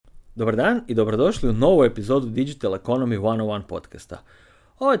Dobar dan i dobrodošli u novu epizodu Digital Economy 101 podcasta.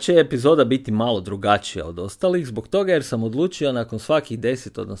 Ova će epizoda biti malo drugačija od ostalih, zbog toga jer sam odlučio nakon svakih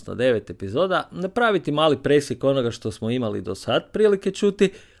 10, odnosno 9 epizoda napraviti mali presjek onoga što smo imali do sad prilike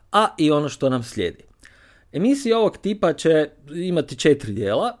čuti, a i ono što nam slijedi. Emisije ovog tipa će imati 4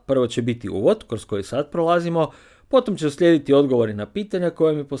 dijela. Prvo će biti uvod, kroz koji sad prolazimo, potom će uslijediti odgovori na pitanja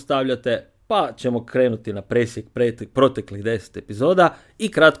koje mi postavljate, pa ćemo krenuti na presjek proteklih 10 epizoda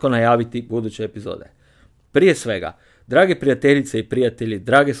i kratko najaviti buduće epizode. Prije svega, drage prijateljice i prijatelji,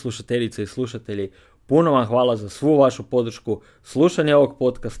 drage slušateljice i slušatelji, puno vam hvala za svu vašu podršku, slušanje ovog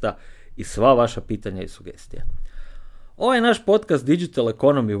podcasta i sva vaša pitanja i sugestije. Ovaj naš podcast Digital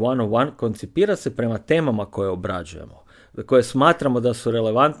Economy 101 koncipira se prema temama koje obrađujemo, za koje smatramo da su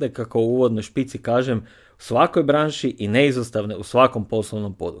relevantne, kako u uvodnoj špici kažem, u svakoj branši i neizostavne u svakom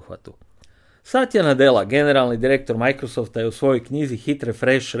poslovnom poduhvatu. Satya Nadella, generalni direktor Microsofta, je u svojoj knjizi Hit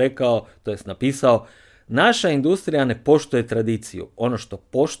Refresh rekao, to jest napisao: naša industrija ne poštuje tradiciju, ono što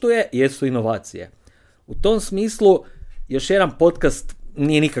poštuje jesu inovacije. U tom smislu, još jedan podcast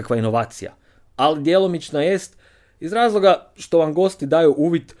nije nikakva inovacija, ali djelomično jest iz razloga što vam gosti daju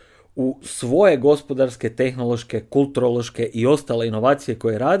uvid u svoje gospodarske, tehnološke, kulturološke i ostale inovacije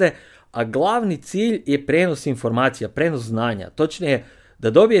koje rade, a glavni cilj je prenos informacija, prenos znanja, točnije da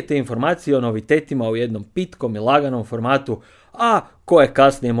dobijete informacije o novitetima u jednom pitkom i laganom formatu, a koje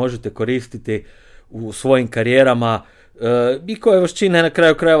kasnije možete koristiti u svojim karijerama i koje vas čine na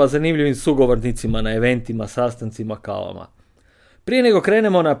kraju krajeva zanimljivim sugovornicima na eventima, sastancima, kavama. Prije nego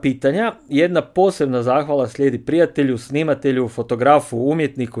krenemo na pitanja, jedna posebna zahvala slijedi prijatelju, snimatelju, fotografu,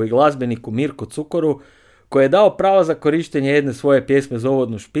 umjetniku i glazbeniku Mirku Cukoru, koji je dao pravo za korištenje jedne svoje pjesme za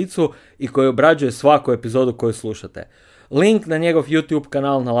uvodnu špicu i koji obrađuje svaku epizodu koju slušate. Link na njegov YouTube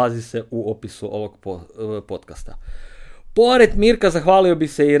kanal nalazi se u opisu ovog podcasta. Pored Mirka zahvalio bi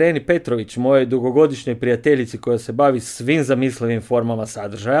se Ireni Petrović, mojoj dugogodišnjoj prijateljici koja se bavi svim zamislivim formama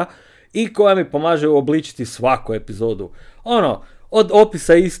sadržaja i koja mi pomaže uobličiti svaku epizodu. Od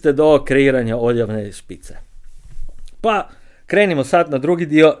opisa iste do kreiranja odjavne špice. Pa, krenimo sad na drugi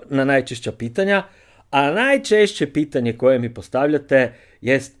dio, na najčešća pitanja, a najčešće pitanje koje mi postavljate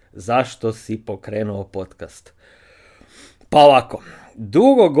jest: zašto si pokrenuo podcast? Pa ovako,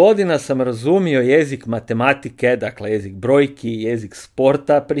 dugo godina sam razumio jezik matematike, dakle jezik brojki, jezik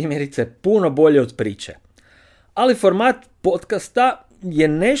sporta, primjerice, puno bolje od priče. Ali format podcasta je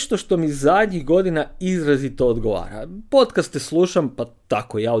nešto što mi zadnjih godina izrazito odgovara. Podcaste slušam, pa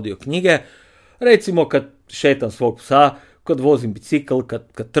tako i audio knjige, recimo kad šetam svog psa, kad vozim bicikl,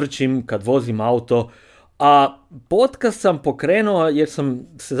 kad trčim, kad vozim auto. A podcast sam pokrenuo jer sam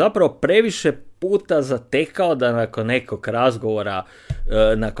se zapravo previše puta zatekao da nakon nekog razgovora,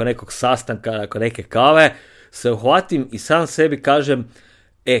 nakon nekog sastanka, nakon neke kave, se uhvatim i sam sebi kažem: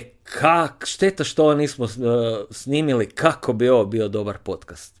 šteta što ovo nismo snimili, kako bi ovo bio dobar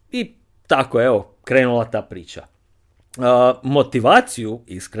podcast. I tako, evo, krenula ta priča. Motivaciju,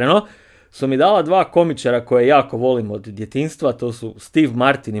 iskreno, su mi dala dva komičara koje jako volim od djetinjstva, to su Steve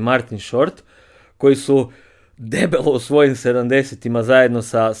Martin i Martin Short, koji su debelo u svojim 70-ima zajedno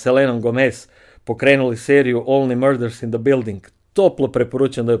sa Selenom Gomez pokrenuli seriju Only Murders in the Building. Toplo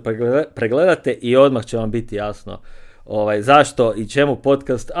preporučujem da ju pregledate i odmah će vam biti jasno zašto i čemu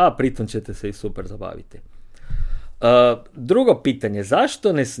podcast, a pritom ćete se i super zabaviti. Drugo pitanje: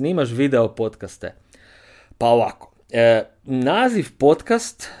 zašto ne snimaš video podcaste? Pa ovako, naziv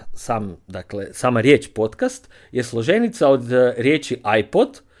podcast, sama riječ podcast, je složenica od riječi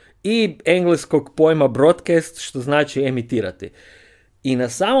iPod i engleskog pojma broadcast, što znači emitirati. I na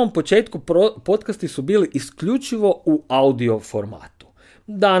samom početku podcasti su bili isključivo u audio formatu.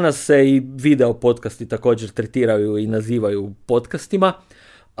 Danas se i video podcasti također tretiraju i nazivaju podcastima,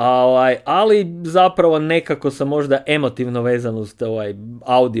 ali zapravo nekako sam možda emotivno vezan uz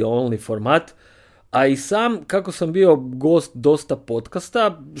audio only format, a i sam, kako sam bio gost dosta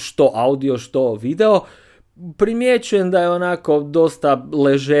podcasta, što audio, što video, primjećujem da je onako dosta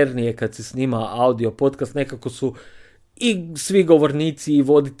ležernije kad se snima audio podcast, nekako su i svi govornici i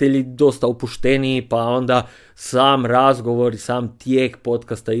voditelji dosta opušteniji, pa onda sam razgovor i sam tijek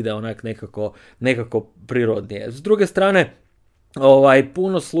podcasta ide onak nekako prirodnije. S druge strane,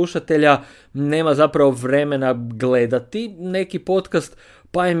 puno slušatelja nema zapravo vremena gledati neki podcast,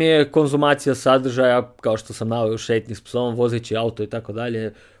 pa im je konzumacija sadržaja, kao što sam naveo, u šetnji s psom, vozeći auto i tako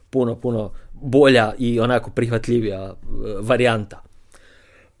dalje, puno bolja i onako prihvatljivija varijanta.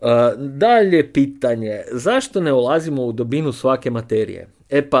 Dalje pitanje: zašto ne ulazimo u dubinu svake materije?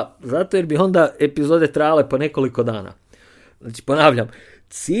 Pa, zato jer bi onda epizode trajale po nekoliko dana. Znači, ponavljam,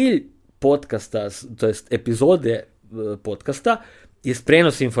 cilj podcasta, to jest epizode podcasta, je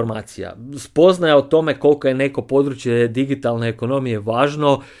prijenos informacija. Spoznaja o tome koliko je neko područje digitalne ekonomije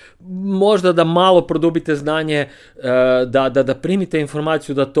važno, možda da malo produbite znanje, da primite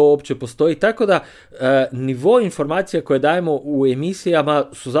informaciju da to uopće postoji. Tako da nivo informacija koje dajemo u emisijama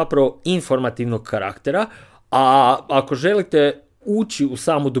su zapravo informativnog karaktera, a ako želite ući u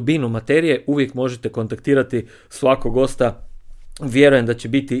samu dubinu materije, uvijek možete kontaktirati svakog gosta. Vjerujem da će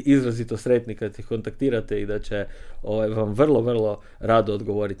biti izrazito sretni kad ih kontaktirate i da će vam vrlo, vrlo rado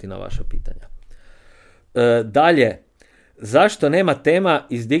odgovoriti na vaša pitanja. Dalje, zašto nema tema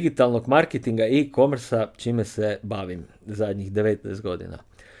iz digitalnog marketinga i e-commerce čime se bavim zadnjih 19 godina?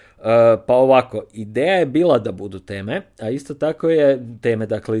 Pa ovako, ideja je bila da budu teme, a isto tako je teme,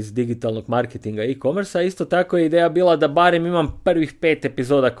 dakle, iz digitalnog marketinga i e-commerce, a isto tako je ideja bila da barem imam prvih 5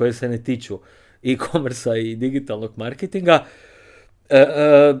 epizoda koje se ne tiču e-commerce i digitalnog marketinga.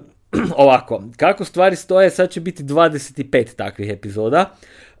 Ovako, kako stvari stoje, sad će biti 25 takvih epizoda,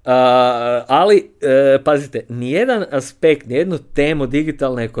 ali pazite, nijedan aspekt, nijednu temu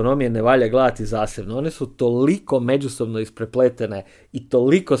digitalne ekonomije ne valja gledati zasebno. One su toliko međusobno isprepletene i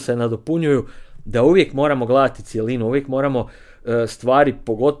toliko se nadopunjuju da uvijek moramo gledati cjelinu, uvijek moramo stvari,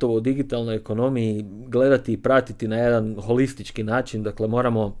 pogotovo u digitalnoj ekonomiji, gledati i pratiti na jedan holistički način, dakle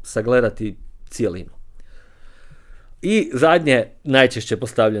moramo sagledati cjelinu. I zadnje, najčešće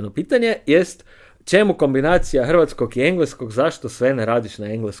postavljeno pitanje jest čemu kombinacija hrvatskog i engleskog, zašto sve ne radiš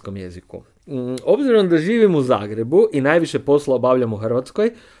na engleskom jeziku? Obzirom da živim u Zagrebu i najviše posla obavljam u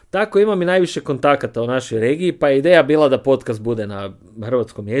Hrvatskoj, tako imam i najviše kontakata u našoj regiji, pa je ideja bila da podcast bude na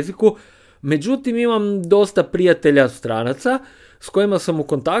hrvatskom jeziku. Međutim, imam dosta prijatelja stranaca s kojima sam u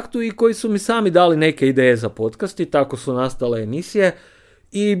kontaktu i koji su mi sami dali neke ideje za podcast i tako su nastale emisije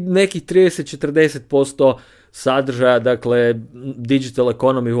i nekih 30-40% sadržaja, dakle Digital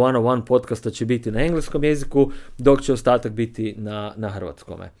Economy 101 podcasta će biti na engleskom jeziku, dok će ostatak biti na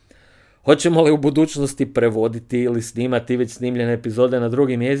hrvatskome. Hoćemo li u budućnosti prevoditi ili snimati već snimljene epizode na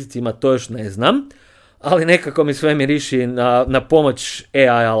drugim jezicima, to još ne znam, ali nekako mi sve miriši na pomoć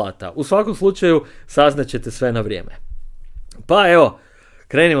AI alata. U svakom slučaju saznaćete sve na vrijeme. Pa evo,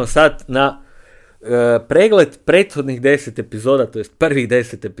 krenimo sad na pregled prethodnih 10 epizoda, to jest prvih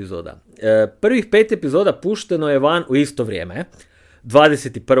 10 epizoda. Prvih 5 epizoda pušteno je van u isto vrijeme,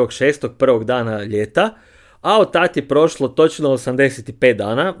 21.6. prvog dana ljeta, a od tad je prošlo točno 85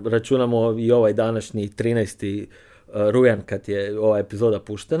 dana, računamo i ovaj današnji 13. rujan kad je ova epizoda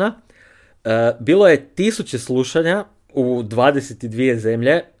puštena. Bilo je 1000 slušanja u 22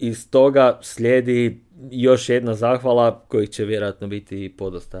 zemlje i stoga slijedi još jedna zahvala kojih će vjerojatno biti i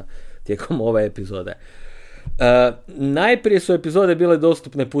podosta tijekom ove epizode. Najprije su epizode bile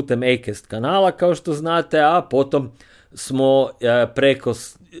dostupne putem Acast kanala, kao što znate, a potom smo preko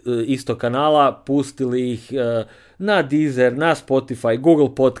istog kanala pustili ih na Deezer, na Spotify,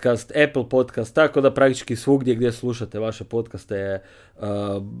 Google Podcast, Apple Podcast, tako da praktički svugdje gdje slušate vaše podcaste je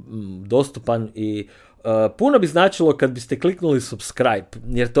dostupan i puno bi značilo kad biste kliknuli subscribe,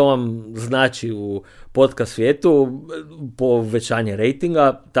 jer to vam znači u podcast svijetu povećanje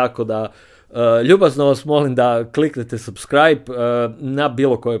rejtinga, tako da ljubazno vas molim da kliknete subscribe na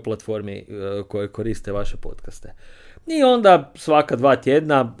bilo kojoj platformi koje koriste vaše podcaste. I onda svaka 2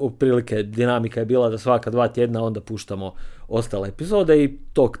 tjedna, otprilike dinamika je bila da svaka 2 tjedna onda puštamo ostale epizode i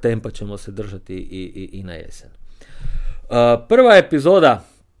tog tempa ćemo se držati i na jesen. Prva epizoda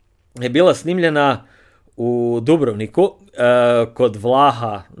je bila snimljena u Dubrovniku kod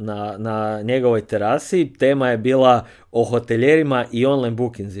Vlaha na njegovoj terasi. Tema je bila o hoteljerima i online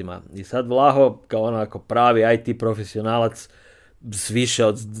bookingsima. I sad Vlaho, kao onako pravi IT profesionalac s više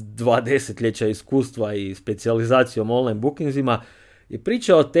od 2 desetljeća iskustva i specijalizacijom online bookingsima, je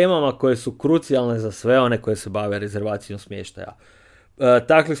pričao o temama koje su krucijalne za sve one koje se bave rezervacijom smještaja.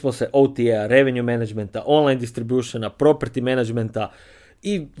 Takli smo se OTA, revenue managementa, online distributiona, property managementa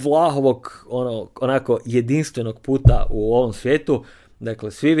i Vlahovog onako jedinstvenog puta u ovom svijetu.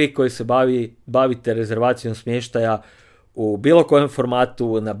 Dakle, svi vi koji se bavite rezervacijom smještaja u bilo kojem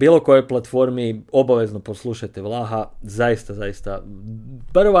formatu, na bilo kojoj platformi, obavezno poslušajte Vlaha. Zaista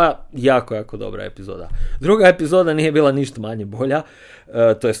prva jako dobra epizoda. Druga epizoda nije bila ništa manje bolja,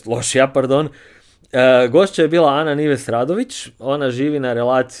 to jest lošija, pardon. Gošća je bila Ana Nives Radović, ona živi na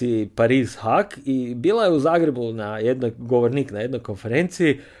relaciji Pariz-Haag i bila je u Zagrebu govornik na jednoj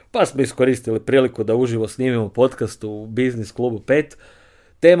konferenciji, pa smo iskoristili priliku da uživo snimimo podcast u Biznis klubu 5.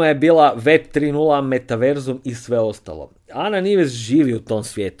 Tema je bila Web 3.0, metaverzum i sve ostalo. Ana Nives živi u tom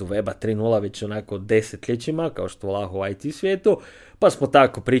svijetu Weba 3.0 već onako desetljećima, kao što Vlaho u IT svijetu, pa smo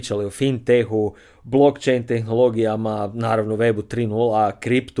tako pričali o fintechu, blockchain tehnologijama, naravno Webu 3.0,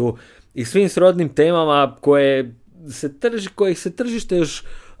 kriptu i svim srodnim temama koje kojih se tržište još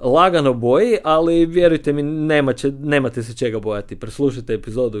lagano boji, ali vjerujte mi, nemate se čega bojati. Preslušajte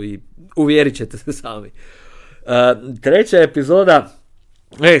epizodu i uvjerit ćete se sami. Treća epizoda,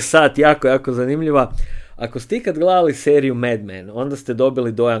 sad jako zanimljiva. Ako ste ikad gledali seriju Mad Men, onda ste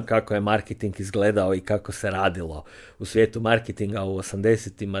dobili dojam kako je marketing izgledao i kako se radilo u svijetu marketinga u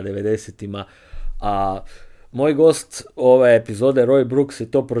 80-ima, 90-ima. A moj gost ove epizode, Roy Brooks,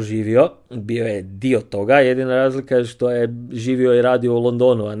 je to proživio, bio je dio toga, jedina razlika je što je živio i radio u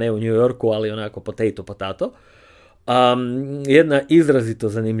Londonu, a ne u New Yorku, ali onako potato. Jedna izrazito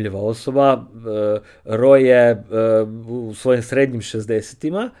zanimljiva osoba. Roy je u svojim srednjim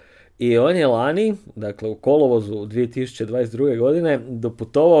 60-ima i on je lani, dakle u kolovozu 2022. godine,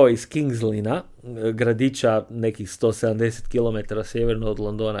 doputovao iz Kings Lyna, gradića nekih 170 km sjeverno od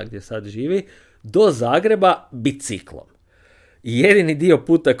Londona gdje sad živi, do Zagreba biciklom. Jedini dio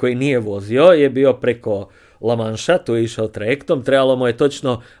puta koji nije vozio je bio preko La Manša, tu je išao trajektom, trebalo mu je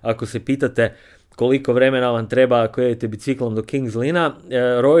točno, ako se pitate koliko vremena vam treba ako idete biciklom do Kings Lyna,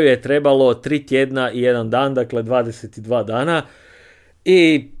 Royu je trebalo 3 tjedna i 1 dan, dakle 22 dana,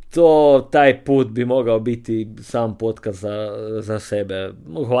 i taj put bi mogao biti sam podcast za sebe.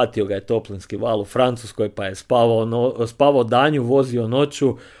 Uhvatio ga je toplinski val u Francuskoj, pa je spavao danju, vozio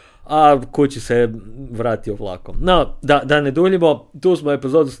noću, a kući se vratio vlakom. No, da ne duljimo, tu smo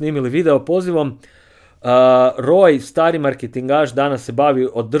epizodu snimili video pozivom. Roy, stari marketingaš, danas se bavi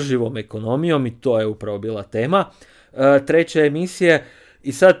održivom ekonomijom i to je upravo bila tema treće emisije.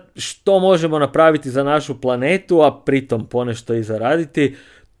 I sad, što možemo napraviti za našu planetu, a pritom ponešto i zaraditi,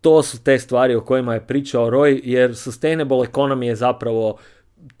 to su te stvari o kojima je pričao Roy, jer sustainable economy je zapravo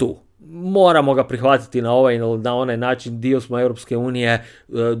tu. Moramo ga prihvatiti na ovaj ili na onaj način, dio smo Europske unije,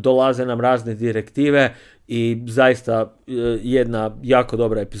 dolaze nam razne direktive i zaista jedna jako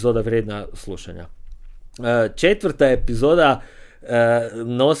dobra epizoda vrijedna slušanja. Četvrta epizoda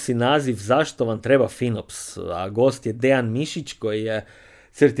nosi naziv Zašto vam treba FinOps, a gost je Dejan Mišić koji je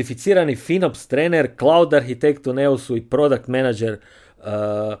certificirani FinOps trener, cloud arhitekt u Neosu i product manager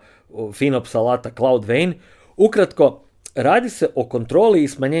FinOps alata Cloudvein. Ukratko, radi se o kontroli i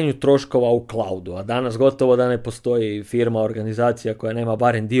smanjenju troškova u cloudu, a danas gotovo da ne postoji firma, organizacija koja nema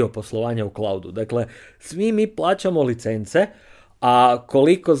barem dio poslovanja u cloudu. Dakle, svi mi plaćamo licence, a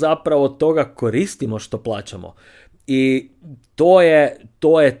koliko zapravo toga koristimo što plaćamo. I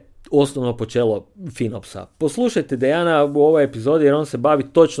to je osnovno počelo FinOpsa. Poslušajte Dejana u ovoj epizodi jer on se bavi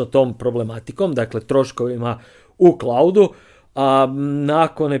točno tom problematikom, dakle troškovima u cloudu, a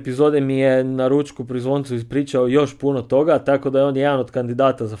nakon epizode mi je na ručku pri zvoncu ispričao još puno toga, tako da je on jedan od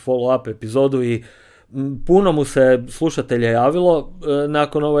kandidata za follow-up epizodu i puno mu se slušatelja javilo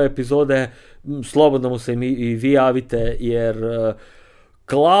nakon ove epizode. Slobodno mu se i vi javite, jer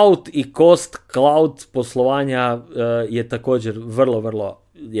cloud i cost cloud poslovanja je također vrlo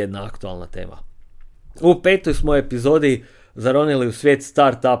jedna aktualna tema. U petoj smo epizodi zaronili u svijet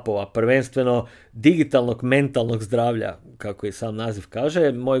startupova, prvenstveno digitalnog mentalnog zdravlja, kako i sam naziv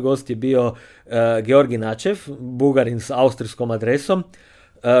kaže. Moj gost je bio Georgi Načev, Bugarin s austrijskom adresom,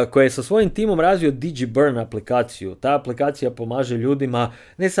 koji je sa svojim timom razvio DigiBurn aplikaciju. Ta aplikacija pomaže ljudima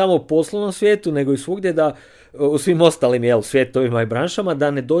ne samo u poslovnom svijetu, nego i svugdje da u svim ostalim svijetovima i branšama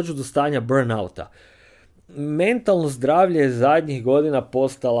da ne dođu do stanja burnouta. Mentalno zdravlje je zadnjih godina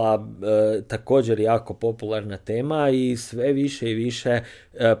postala također jako popularna tema i sve više i više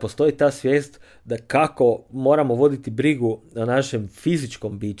postoji ta svijest da kako moramo voditi brigu o našem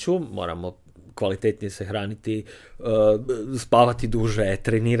fizičkom biću, moramo kvalitetnije se hraniti, spavati duže,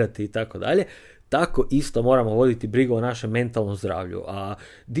 trenirati i tako dalje, tako isto moramo voditi brigu o našem mentalnom zdravlju. A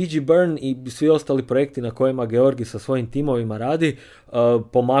DigiBurn i svi ostali projekti na kojima Georgi sa svojim timovima radi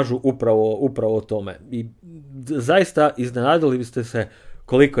pomažu upravo o tome. I zaista iznenadili biste se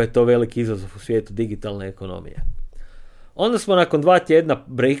koliko je to veliki izazov u svijetu digitalne ekonomije. Onda smo nakon 2 tjedna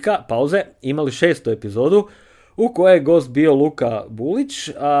breaka, pauze, imali 6. epizodu u kojoj je gost bio Luka Bulić,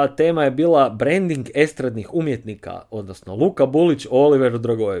 a tema je bila branding estradnih umjetnika, odnosno Luka Bulić o Oliveru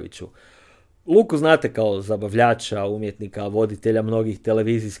Dragojeviću. Luku znate kao zabavljača, umjetnika, voditelja mnogih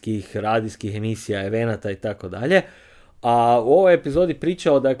televizijskih, radijskih emisija, evenata i tako dalje. A u ovoj epizodi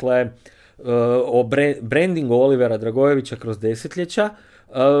pričao, dakle, o brandingu Olivera Dragojevića kroz desetljeća.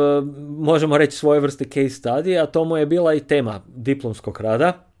 Možemo reći svoje vrste case study, a to mu je bila i tema diplomskog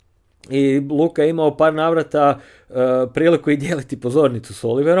rada. I Luka je imao par navrata priliku i dijeliti pozornicu s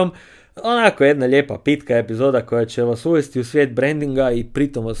Oliverom. Onako jedna lijepa pitka epizoda koja će vas uvesti u svijet brandinga i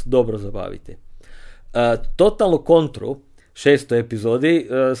pritom vas dobro zabaviti. Totalnu kontru 6. epizodi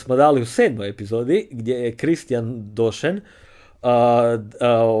smo dali u 7. epizodi gdje je Kristijan Došen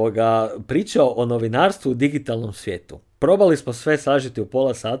pričao o novinarstvu u digitalnom svijetu. Probali smo sve sažeti u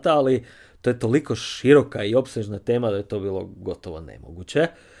pola sata, ali to je toliko široka i opsežna tema da je to bilo gotovo nemoguće.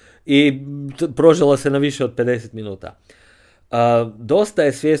 I prožila se na više od 50 minuta. Dosta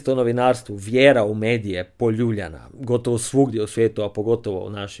je svijest o novinarstvu, vjera u medije poljuljana, gotovo svugdje u svijetu, a pogotovo u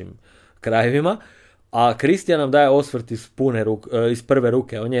našim krajevima. A Kristijan nam daje osvrt iz prve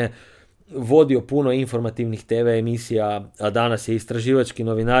ruke. On je vodio puno informativnih TV emisija, a danas je istraživački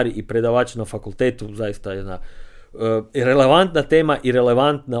novinar i predavač na fakultetu, zaista jedna relevantna tema i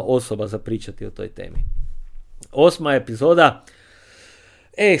relevantna osoba za pričati o toj temi. 8. epizoda.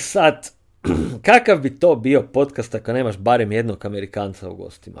 Sad, kakav bi to bio podcast ako nemaš barem jednog Amerikanca u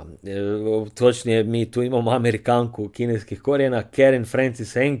gostima? Točnije, mi tu imamo Amerikanku kineskih korijena, Karen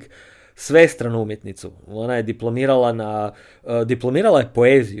Francis Eng, svestranu umjetnicu. Ona je diplomirala je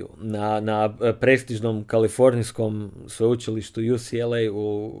poeziju na prestižnom kalifornijskom sveučilištu UCLA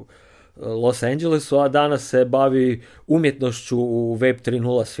u Los Angelesu, a danas se bavi umjetnošću u Web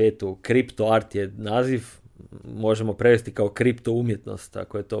 3.0 svijetu. Kripto art je naziv, možemo prevesti kao kripto umjetnost,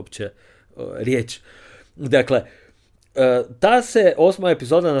 ako je to uopće riječ. Dakle, ta se 8.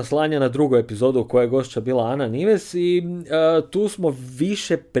 epizoda naslanja na drugu epizodu u kojoj je gošća bila Ana Nives i tu smo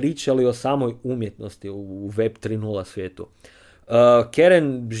više pričali o samoj umjetnosti u Web 3.0 svijetu.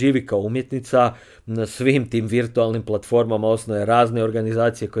 Karen živi kao umjetnica, na svim tim virtualnim platformama osnuje razne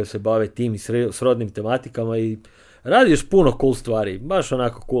organizacije koje se bave tim i srodnim tematikama i radi još puno cool stvari, baš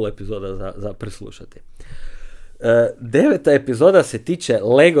onako cool epizoda za preslušati. 9. epizoda se tiče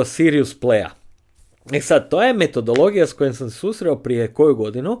Lego Serious Playa. Sad, to je metodologija s kojom sam se susreo prije koju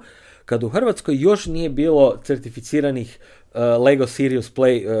godinu, kad u Hrvatskoj još nije bilo certificiranih Lego Serious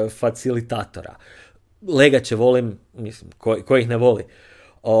Play facilitatora. Legače volim, mislim, ko ih ne voli.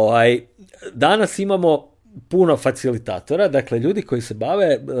 Danas imamo puno facilitatora, dakle ljudi koji se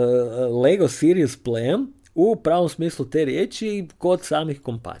bave Lego Serious Playom u pravom smislu te riječi kod samih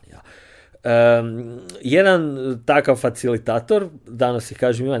kompanija. Jedan takav facilitator, danas ih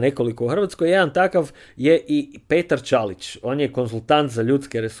kažem ima nekoliko u Hrvatskoj, jedan takav je i Petar Čalić. On je konzultant za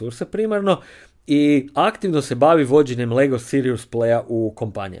ljudske resurse primarno i aktivno se bavi vođenjem Lego Serious Playa u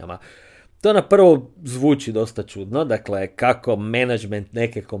kompanijama. To na prvo zvuči dosta čudno, dakle kako menadžment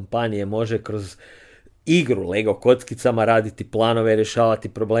neke kompanije može kroz igru Lego kockicama raditi planove, rješavati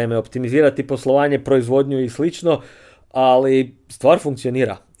probleme, optimizirati poslovanje, proizvodnju i slično, ali stvar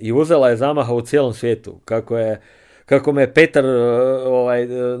funkcionira i uzela je zamaha u cijelom svijetu. Kako me Petar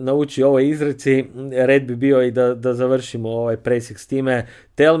nauči ovoj izreci, red bi bio i da završimo ovaj presjek s time.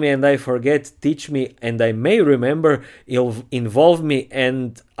 Tell me and I forget, teach me and I may remember, involve me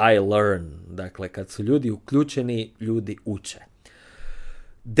and I learn. Dakle, kad su ljudi uključeni, ljudi uče.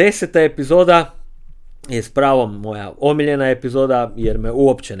 10. epizoda je s pravom moja omiljena epizoda, jer me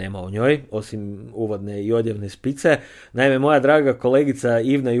uopće nema u njoj, osim uvodne i odjevne spice. Naime, moja draga kolegica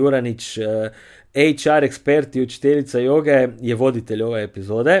Ivna Juranić, HR ekspert i učiteljica joge, je voditelj ove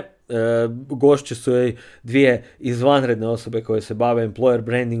epizode. Gošće su joj dvije izvanredne osobe koje se bave employer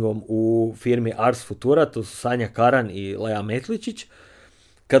brandingom u firmi Ars Futura, to su Sanja Karan i Lea Metličić.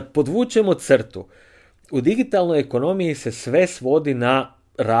 Kad podvučemo crtu, u digitalnoj ekonomiji se sve svodi na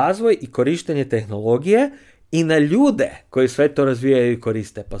razvoj i korištenje tehnologije i na ljude koji sve to razvijaju i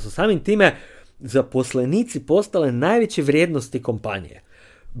koriste. Pa su samim time zaposlenici postale najveće vrijednosti kompanije.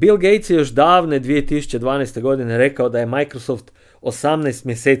 Bill Gates je još davne 2012. godine rekao da je Microsoft 18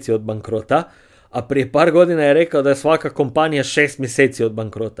 mjeseci od bankrota, a prije par godina je rekao da je svaka kompanija 6 mjeseci od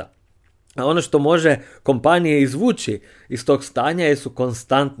bankrota. A ono što može kompanije izvući iz tog stanja su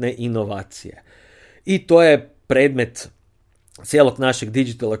konstantne inovacije. I to je predmet cijelog našeg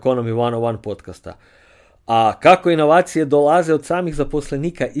Digital Economy 101 podcasta. A kako inovacije dolaze od samih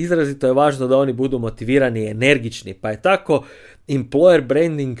zaposlenika, izrazito je važno da oni budu motivirani i energični. Pa je tako employer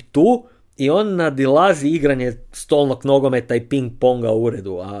branding tu i on nadilazi igranje stolnog nogometa i ping ponga u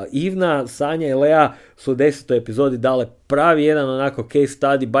uredu. A Ivna, Sanja i Lea su u 10. epizodi dale pravi jedan onako case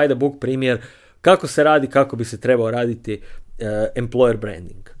study, by the book primjer kako se radi, kako bi se trebao raditi employer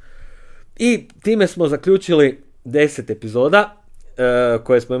branding. I time smo zaključili 10 epizoda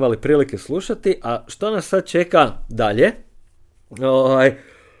koje smo imali prilike slušati, a što nas sad čeka dalje?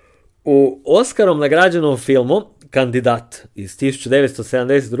 U Oscarom nagrađenom filmu Kandidat iz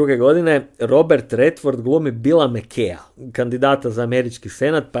 1972. godine Robert Redford glumi Billa McKeya, kandidata za američki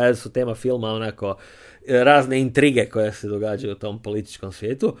senat, pa su tema filma onako razne intrige koje se događaju u tom političkom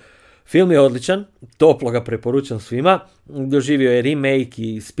svijetu. Film je odličan, toplo ga preporučam svima, doživio je remake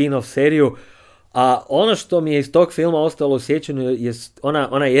i spin-off seriju, a ono što mi je iz tog filma ostalo u sjećanju je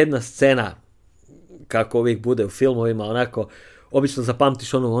ona jedna scena kako uvijek bude u filmovima, onako, obično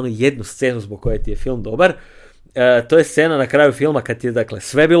zapamtiš onu jednu scenu zbog koje ti je film dobar. To je scena na kraju filma kad je, dakle,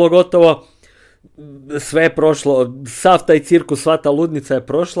 sve bilo gotovo, sve je prošlo, sav taj cirkus, sva ta ludnica je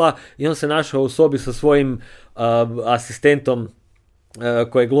prošla i on se našao u sobi sa svojim asistentom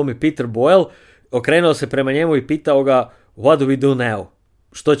koji glumi Peter Boyle, okrenuo se prema njemu i pitao ga what do we do now?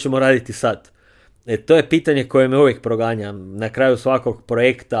 Što ćemo raditi sad? To je pitanje koje me uvijek proganja na kraju svakog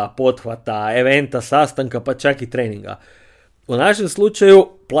projekta, pothvata, eventa, sastanka, pa čak i treninga. U našem slučaju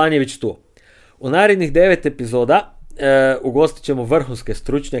plan je već tu. U narednih 9 epizoda ugostit ćemo vrhunske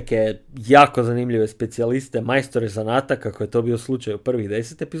stručnjake, jako zanimljive specijaliste, majstore zanata, kako je to bio slučaj u prvih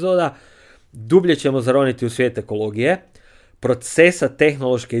 10 epizoda. Dublje ćemo zaroniti u svijet ekologije, procesa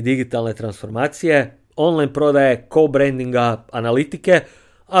tehnološke i digitalne transformacije, online prodaje, co-brandinga, analitike,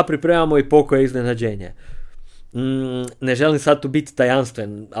 a pripremamo i pokoje iznenađenje. Ne želim sad tu biti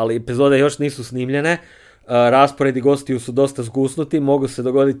tajanstven, ali epizode još nisu snimljene, rasporedi gostiju su dosta zgusnuti, mogu se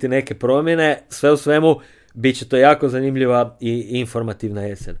dogoditi neke promjene, sve u svemu bit će to jako zanimljiva i informativna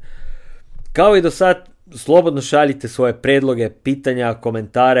jesen. Kao i do sad, slobodno šaljite svoje predloge, pitanja,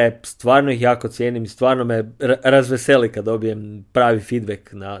 komentare, stvarno ih jako cijenim i stvarno me razveseli kad dobijem pravi feedback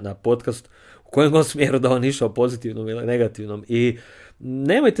na podcast, u kojem god smjeru da on išao pozitivnom ili negativnom. I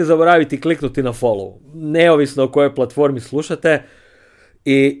nemojte zaboraviti kliknuti na follow, neovisno o kojoj platformi slušate.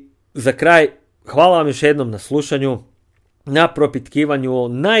 I za kraj, hvala vam još jednom na slušanju, na propitkivanju,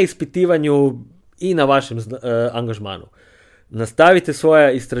 na ispitivanju i na vašem angažmanu. Nastavite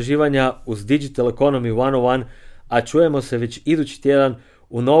svoja istraživanja uz Digital Economy 101, a čujemo se već idući tjedan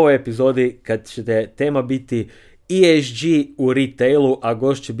u novoj epizodi kad će tema biti ESG u retailu, a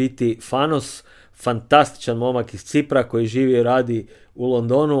gost će biti Fanos, fantastičan momak iz Cipra koji živi i radi u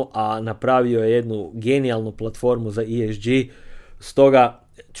Londonu, a napravio je jednu genijalnu platformu za ESG. Stoga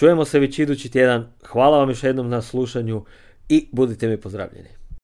čujemo se već idući tjedan. Hvala vam još jednom na slušanju i budite mi pozdravljeni.